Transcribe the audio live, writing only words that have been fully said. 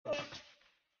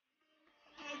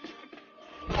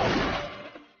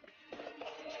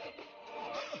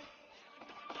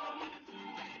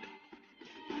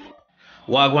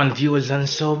Wagwan viewers and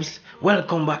subs,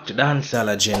 welcome back to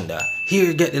Dancehall Agenda. Here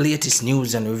you get the latest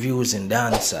news and reviews in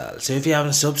dancehall. So if you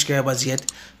haven't subscribed as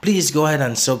yet, please go ahead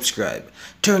and subscribe.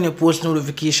 Turn your post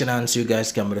notification on so you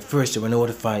guys can be the first to be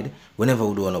notified whenever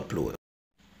we do an upload.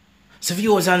 So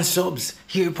viewers and subs,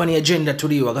 here upon the agenda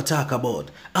today we're going to talk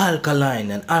about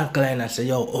Alkaline, and Alkaline has a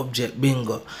yo object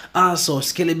bingo. Also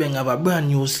Skillibeng have a brand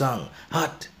new song,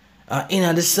 Hot.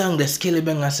 In the song the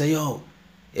Skillibeng has a yo,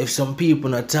 if some people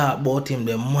not talk about him,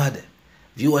 they're mad.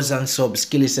 Viewers and subs,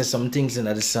 Skilly says some things in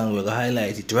the song, we're going to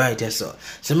highlight it right here, so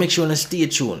make sure you stay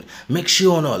tuned. Make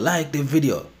sure you like the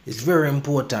video. It's very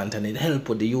important and it helps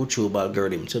with the YouTube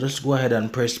algorithm. So just go ahead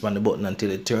and press on the button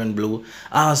until it turns blue.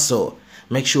 Also,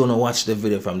 make sure you watch the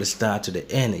video from the start to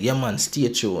the end. Yeah man, stay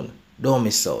tuned. Don't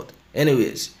miss out.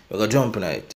 Anyways, we're going to jump in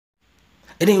it.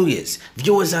 Anyways,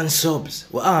 viewers and subs,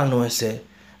 we all know say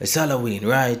it's Halloween,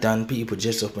 right? And people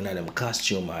dress up in them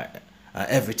costume and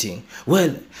everything.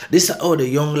 Well, this is how the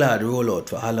young lad roll out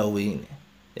for Halloween.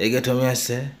 You get what I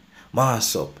say?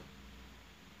 Mass up.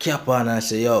 Cap on and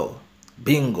say, yo,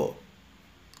 bingo.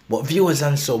 But viewers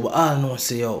and subs, we all know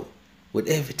say, yo, with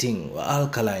everything, what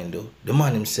Alkaline do, the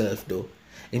man himself do,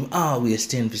 him always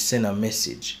tend to send a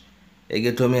message. You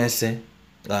get what I say?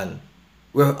 And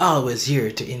we're always here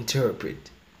to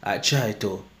interpret. I try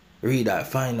to read or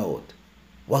find out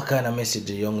what kind of message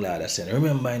the young lad is sending.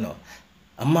 Remember, you know,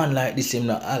 a man like this, him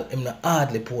not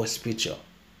hardly post picture.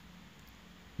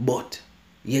 But,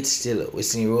 yet still, we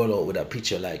see him roll out with a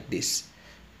picture like this.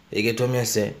 You get what I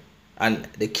say? And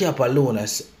the cap alone I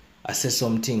say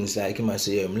some things like him, I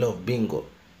say, him love bingo.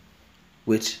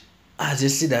 Which, as you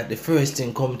see that, the first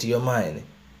thing come to your mind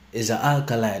is an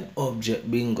Alkaline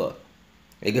object bingo.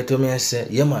 You get what I say?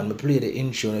 Yeah man, me play the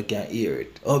intro and you can hear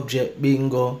it. Object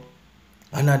bingo.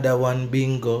 Another one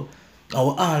bingo. And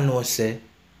we all know say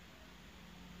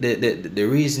the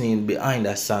reasoning behind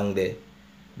that song there,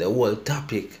 the whole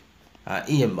topic and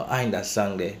aim behind that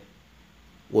song there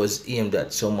was aimed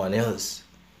at someone else.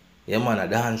 Yeah man,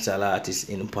 a dancehall artist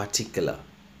in particular.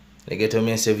 You get what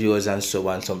I say, viewers and so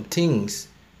on. Some things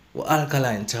with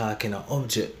Alkaline talking an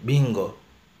object bingo.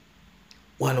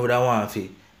 One would have want to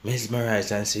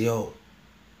mesmerize and say, yo,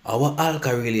 our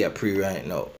Alka really a pre right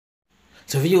now.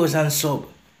 So viewers and sub,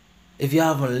 if you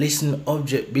haven't listened to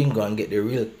Object Bingo and get the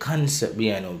real concept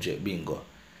behind Object Bingo,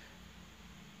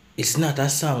 it's not a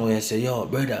song where you say, yo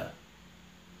brother,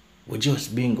 we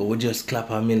just bingo, we just clap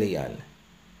a million.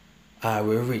 Are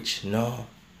we rich? No.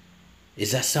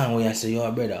 It's a song where you say, yo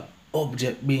brother,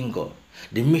 Object Bingo,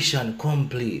 the mission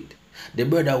complete. The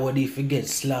brother what if he get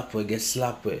slapped, we get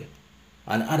slapped.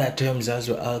 And other terms as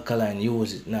well Alkaline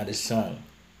use it, not the song.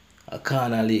 A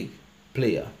corner league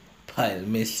player. Pile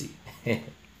Messi.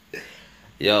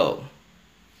 Yo,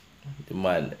 the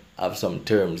man have some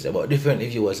terms about different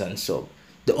viewers and sub.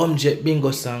 The Object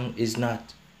Bingo song is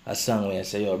not a song where you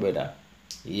say, yo brother,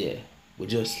 yeah, we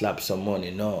just slap some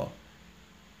money. No,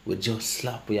 we just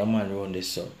slap your man around the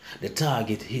song. The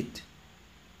target hit.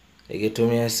 You get to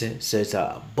me I say? So it's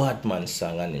a bad man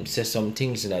song and him say some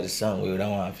things in the song where you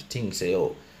don't want to think, say,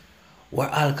 yo,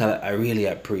 what Alkaline I really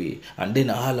a pray, and then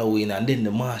a Halloween and then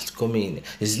the mask come in.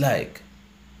 It's like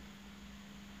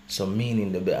some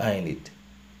meaning behind it.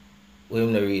 We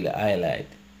don't really highlight.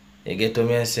 You get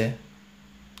what I say?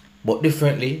 But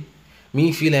differently,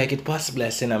 me feel like it possible I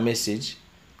send a message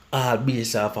all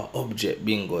based off of Object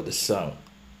Bingo, the song.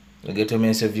 You get what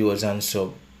I say, viewers and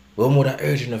sub? What more that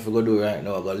urgent if we go do right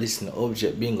now, I go listen to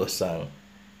Object Bingo song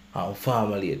and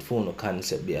formulate for no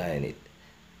concept behind it.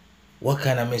 What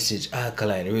kind of message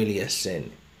Alkaline really has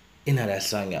sent in that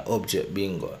song ya Object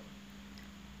Bingo?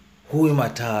 Who am I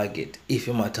target if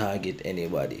you target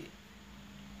anybody?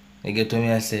 You get what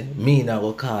I say? Me now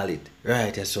go call it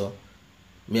right so.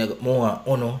 Me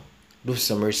more do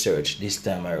some research this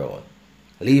time around.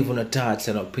 Leave on the thoughts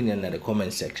and opinion in the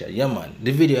comment section. Yeah man,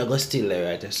 the video I go still there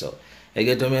right so. You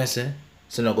get what I say?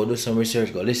 So now go do some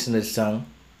research, go listen to the song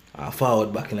and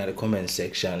forward back in the comment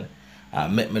section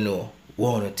and let me know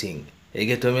what you think. You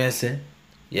get what I say?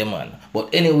 Yeah man.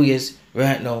 But anyways,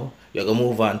 right now, you're gonna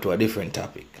move on to a different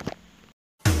topic.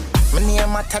 My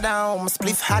name matter down, my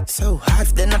spliff hot so hot.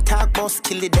 Then I talk about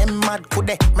skilly them mad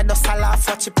kude. Me do laugh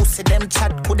watch you pussy them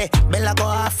chat kude. Bella go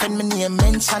off and my name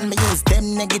mention. Me use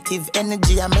them negative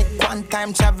energy. I make one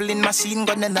time traveling machine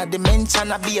gun in a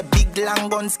dimension. I be a big long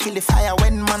gun skilly fire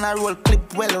when man I roll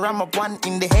clip well ram up one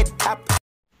in the head top.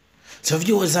 So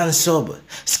viewers and sub,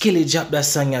 Skilly dropped that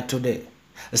song here today.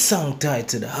 The song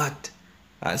titled Hot.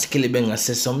 And Skillibeng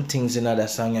says some things in that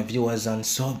song of viewers and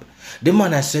sub. The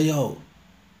man I say, yo,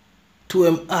 to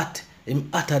him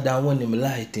hotter than when him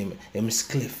light him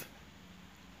spliff.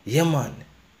 Yeah man,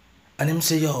 And him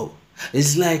say, yo,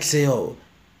 it's like say, yo,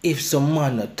 if some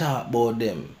man talk about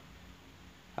them,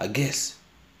 I guess,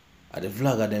 at the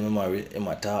vlog of them him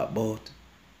a talk about,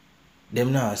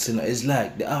 them not say no. It's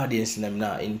like the audience them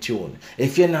not in tune.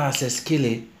 If you not say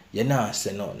Skilly, you not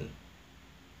say nothing.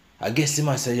 I guess him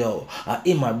a say, yo,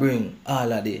 him a bring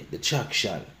all of the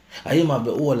traction. And him have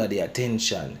all of the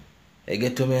attention. You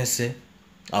get to me and say?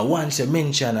 And once you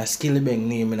mention a Skillibeng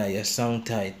name in your song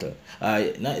title,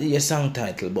 not your song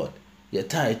title, but your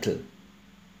title,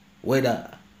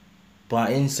 whether on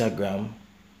Instagram,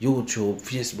 YouTube,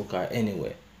 Facebook, or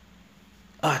anywhere,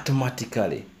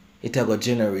 automatically it will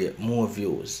generate more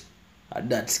views. At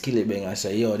that Skillibeng, I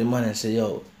say, yo, the man I say,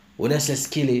 yo, when I say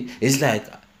Skilly, it's like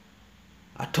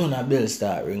a ton of bells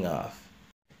start ring off.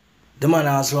 The man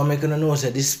also making a know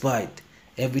that despite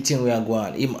everything we are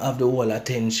going, him have the whole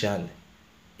attention.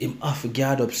 Him have to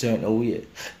guard up certain way.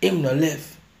 Him no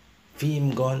left.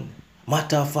 Film gun.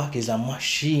 Matter of fact, is a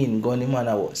machine gun. The man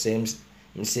I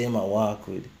say him I walk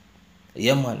with.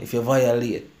 Yeah man, if you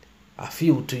violate, I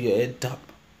feel to your head top.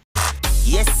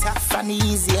 Yes, sir, funny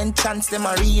easy and chance them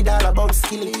I read all about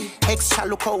Skilly. Extra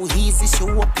look how easy she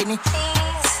open it.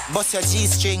 Bust your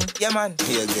G-string, yeah man,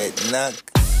 you get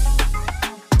knocked.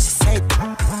 She said,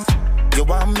 you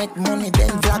want make money,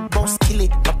 then black boss kill it.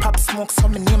 My pop smoke, so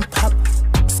my name pop.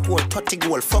 Score 30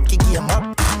 goal, fuck your game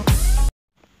up.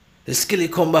 The Skilly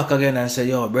come back again and say,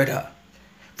 yo brother,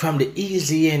 from the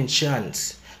easy end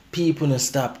chance, people no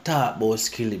stop talk about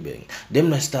Skillibeng.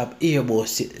 Them no stop hear about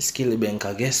Skillibeng,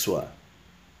 cause guess what?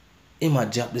 Him a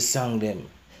drop the song them,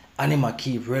 and him a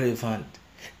keep relevant.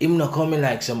 Him not coming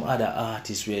like some other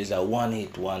artists where it's a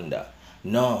one-hit wonder.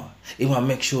 No, him a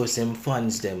make sure some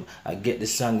fans them, I get the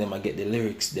song them, I get the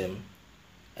lyrics them,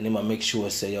 and him a make sure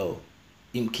say, yo,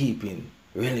 him keeping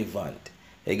relevant.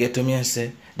 You get to me and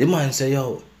say, the man say,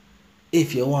 yo,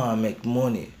 if you want to make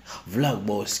money, vlog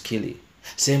about Skilly.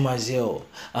 Same as yo,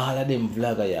 all of them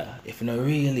vlogger, yeah, if you not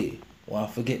really want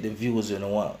to forget the views, you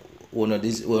don't want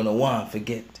to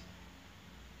forget,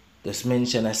 just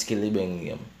mention a Skillibeng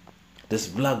name.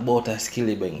 Just vlog about a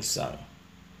Skillibeng song.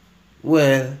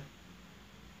 Well,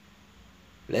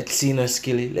 let's see no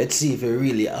Skilly. Let's see if you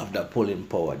really have that pulling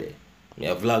power there. You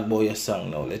vlog about your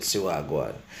song now. Let's see what I go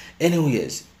on.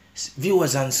 Anyways,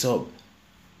 viewers and sub,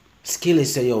 Skilly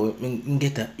say, yo,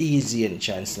 get an easy and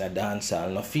chance in a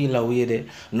dancehall. No feel a way there.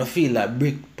 No feel like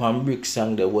brick pan brick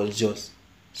song that was just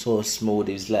so smooth.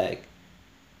 It's like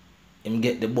him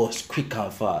get the bus quick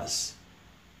and fast.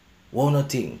 What do you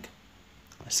think?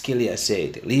 Skilly has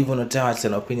said, leave on your thoughts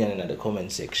and opinion in the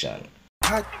comment section.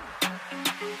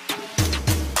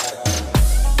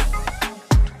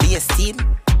 Be a steam,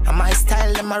 and my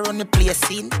style, them I run the play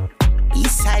scene.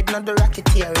 East side, not the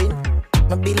racketeering.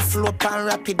 My bill flow up and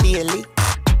rapid daily.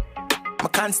 I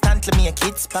constantly make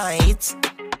it spite.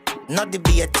 Not the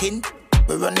beer tin.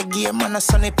 We run the game on a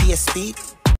sunny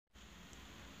PSP.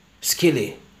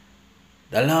 Skilly,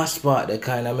 the last part that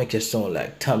kind of make you sound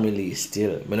like Tommy Lee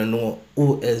still. I don't know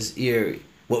who is eerie.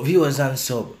 But viewers and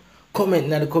sub, comment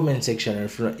in the comment section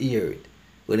if you don't hear it.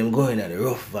 With them going at the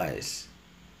rough voice.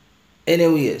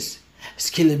 Anyways,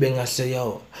 Skillibeng I say,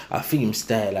 yo, I film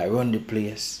style, I run the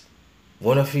place.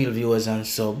 Wanna feel viewers and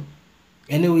sub?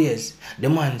 Anyways, the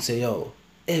man say, yo,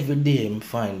 every day him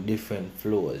find different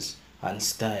flows and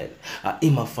style. And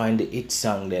him a find the hit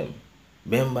song them.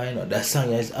 Remember, you know, that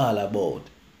song is all about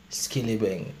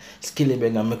Skillibeng.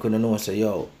 Skillibeng I make you know say,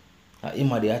 yo,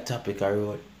 him a the topic I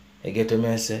wrote. You get what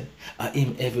I say?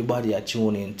 Him everybody a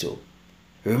tune into.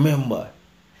 Remember,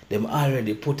 them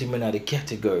already put him in the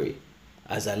category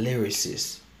as a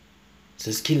lyricist.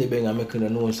 So Skillibeng I make you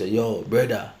know say, yo,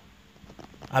 brother,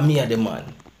 I'm me the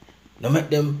man. Now make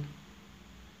them,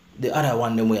 the other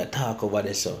one them we talk over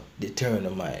there, so they turn the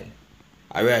mind.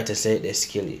 I write to say they're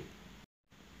Skilly.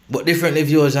 But differently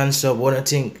viewers and sub, when I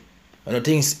think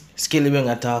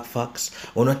Skillibeng attack facts,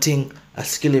 when I think a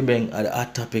Skillibeng are the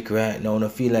hot topic right now, when I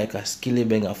feel like a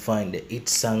Skillibeng I find the hit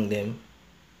song them,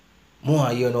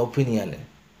 more your opinion.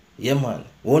 Yeah man,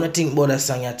 when I think about that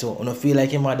song ya too, when I feel like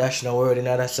him a dash no word in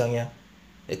that song ya,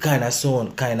 it kind of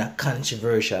sound kind of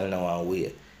controversial in one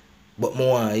way. But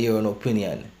more hear an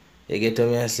opinion. You get what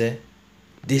I say?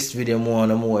 This video more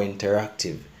and more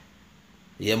interactive.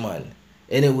 Yeah man.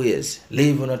 Anyways,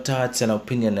 leave your thoughts and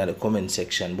opinion in the comment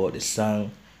section about the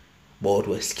song, about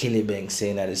what Skillibeng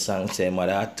saying that the song say about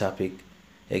that topic.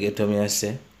 You get what I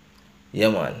say? Yeah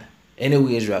man.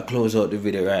 Anyways, we'll close out the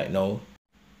video right now.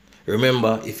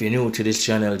 Remember, if you're new to this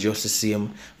channel just the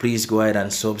same, please go ahead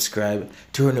and subscribe,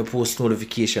 turn the post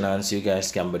notification on so you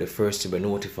guys can be the first to be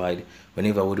notified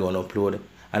whenever we do an upload.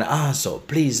 And also,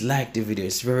 please like the video.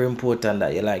 It's very important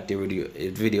that you like the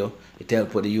video. It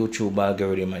helps with the YouTube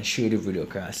algorithm, and share the video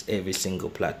across every single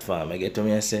platform. I get to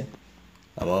me, I say,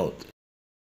 I'm out.